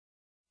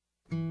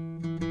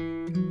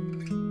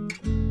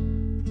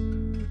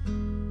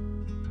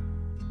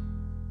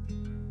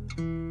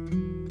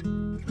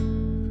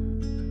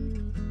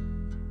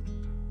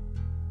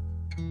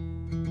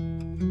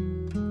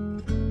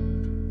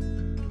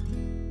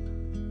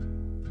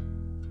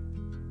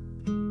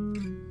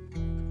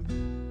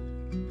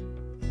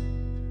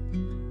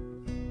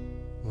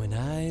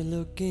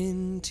look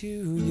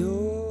into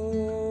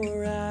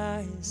your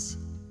eyes,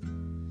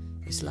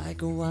 it's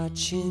like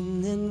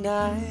watching the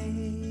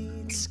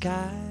night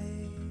sky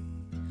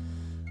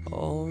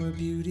or a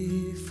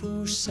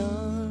beautiful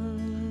sunrise.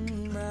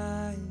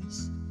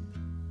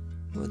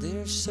 Well,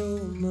 there's so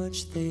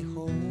much they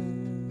hold,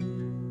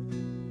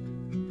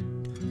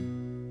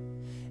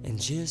 and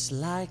just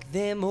like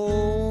them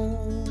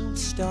old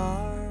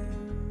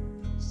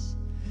stars,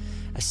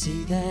 I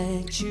see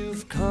that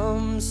you've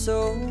come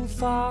so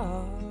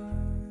far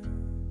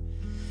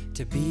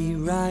to be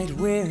right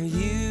where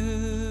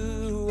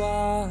you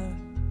are.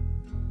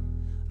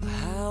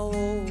 How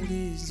old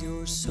is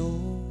your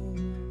soul?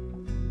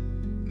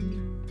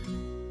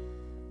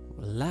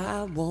 Well,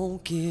 I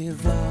won't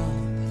give up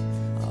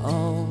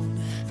on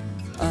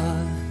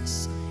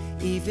us,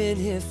 even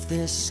if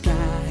the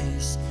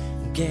skies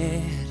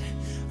get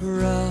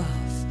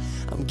rough.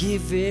 I'm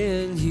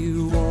giving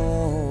you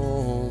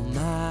all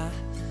my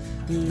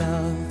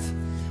love.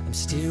 I'm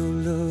still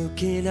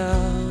looking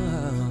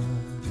up,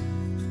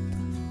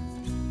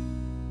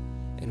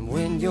 and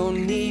when you're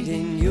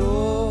needing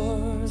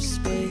your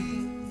space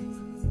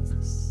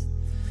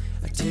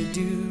to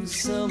do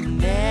some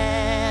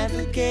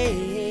navigating,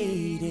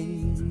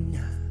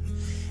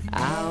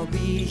 I'll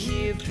be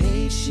here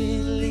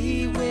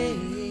patiently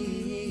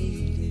waiting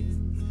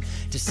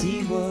to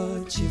see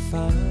what you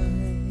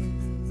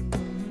find.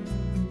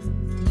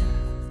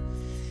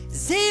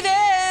 'Cause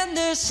even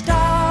the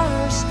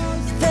stars,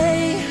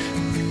 they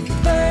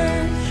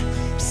burn,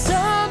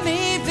 some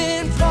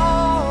even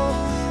fall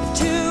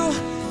to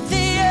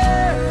the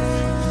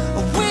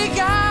earth. We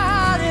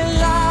got a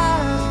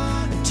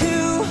lot to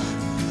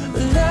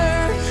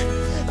learn.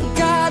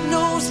 God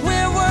knows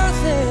we're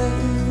worth it.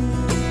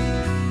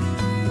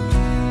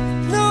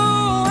 No,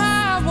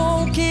 I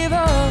won't give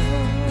up.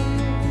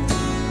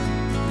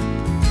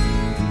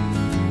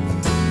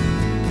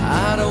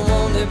 I don't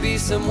want to be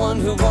someone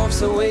who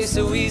walks away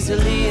so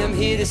easily. I'm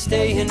here to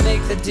stay and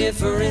make the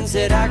difference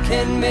that I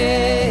can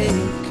make.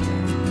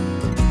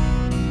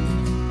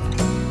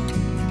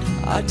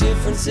 Our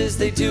differences,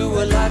 they do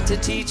a lot to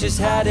teach us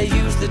how to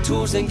use the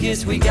tools and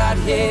gifts we got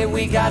here.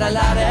 We got a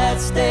lot at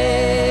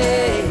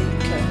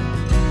stake,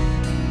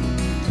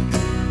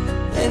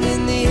 and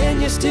in the end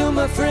you're still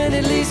my friend.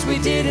 At least we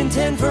did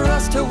intend for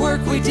us to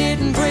work. We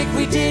didn't break,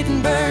 we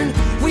didn't burn.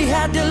 We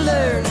had to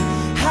learn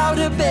how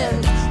to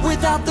bend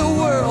without the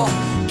world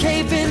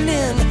caving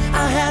in.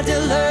 I had to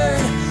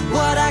learn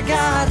what I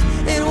got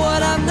and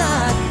what I'm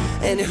not,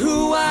 and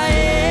who I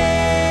am.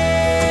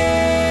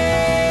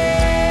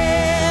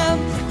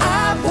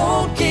 I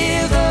won't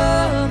give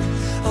up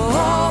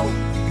on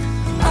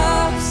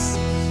us,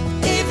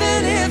 even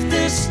if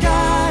the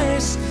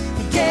skies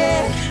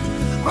get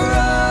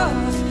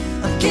rough.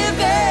 I'm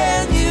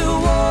giving you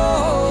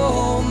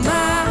all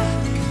my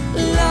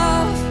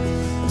love.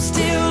 I'm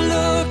still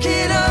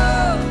looking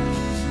up,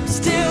 I'm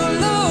still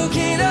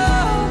looking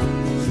up.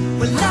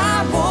 Well, I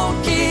won't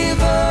give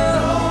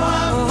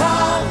up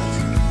on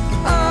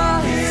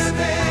us.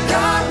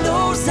 God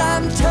knows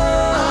I'm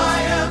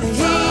tough.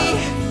 He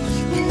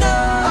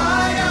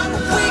knows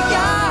we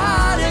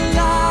got a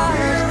lot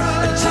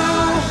to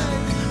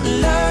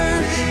learn.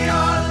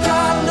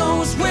 God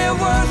knows we're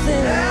worth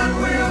it.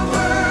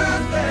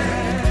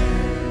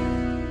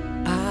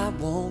 I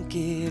won't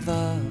give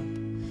up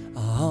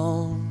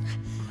on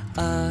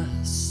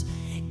us,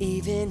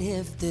 even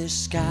if the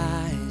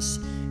skies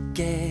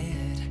get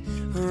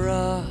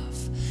rough.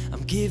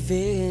 I'm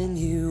giving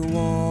you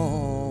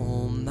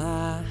all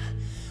my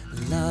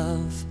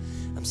love.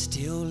 I'm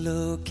still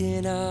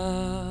looking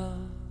up.